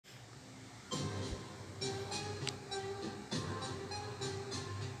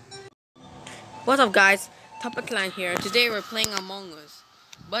What's up guys, Topicline here. Today we're playing Among Us.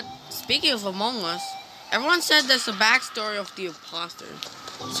 But speaking of Among Us, everyone said there's a backstory of the imposter.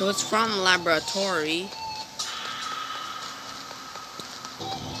 So it's from laboratory.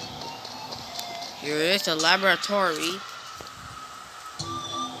 Here it is, a laboratory.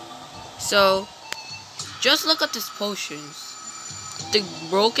 So just look at these potions. The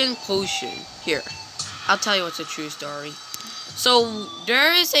broken potion. Here, I'll tell you what's a true story. So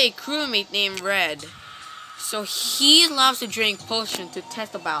there is a crewmate named Red. So he loves to drink potion to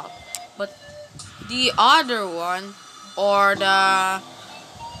test about. But the other one, or the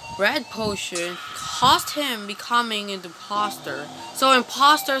red potion, caused him becoming an imposter. So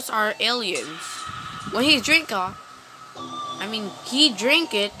imposters are aliens. When he drink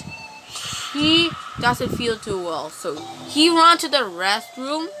it, he doesn't feel too well. So he runs to the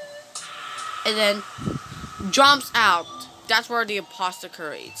restroom and then jumps out. That's where the imposter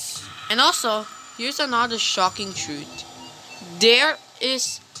creates. And also, here's another shocking truth. There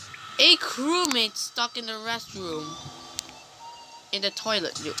is a crewmate stuck in the restroom. In the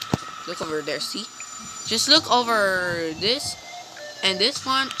toilet. Look over there, see? Just look over this and this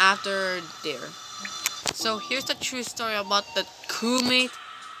one after there. So here's the true story about the crewmate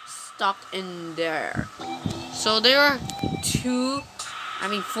stuck in there. So there are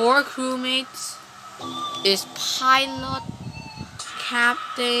four crewmates. Is pilot,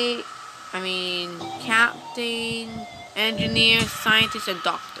 captain, engineer, scientist, and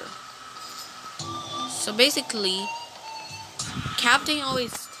doctor. So basically, captain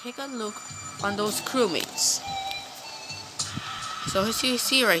always take a look on those crewmates. So as you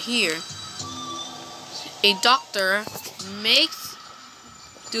see right here, a doctor makes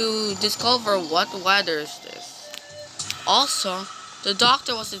to discover what weather is this. Also, the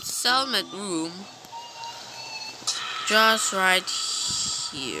doctor was in cellmate room. Just right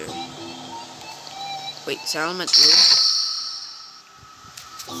here. Wait, cellmate room?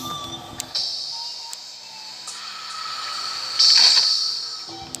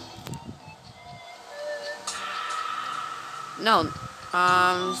 No,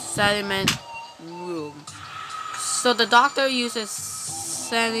 sediment room. So the doctor uses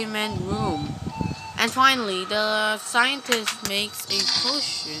sediment room. And finally, the scientist makes a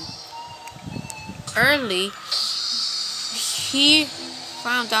potion. Early, he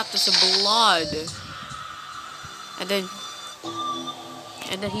found out there's a blood, and then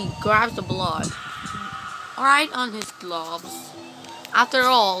he grabs the blood right on his gloves. After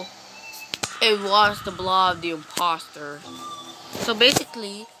all, it was the blood of the imposter. So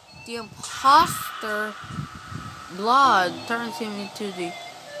basically, the imposter blood turns him into the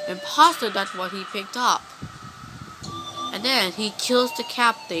imposter. That's what he picked up, and then he kills the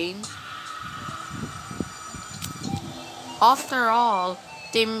captain. After all,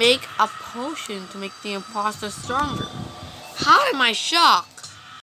 they make a potion to make the imposter stronger. How am I shocked?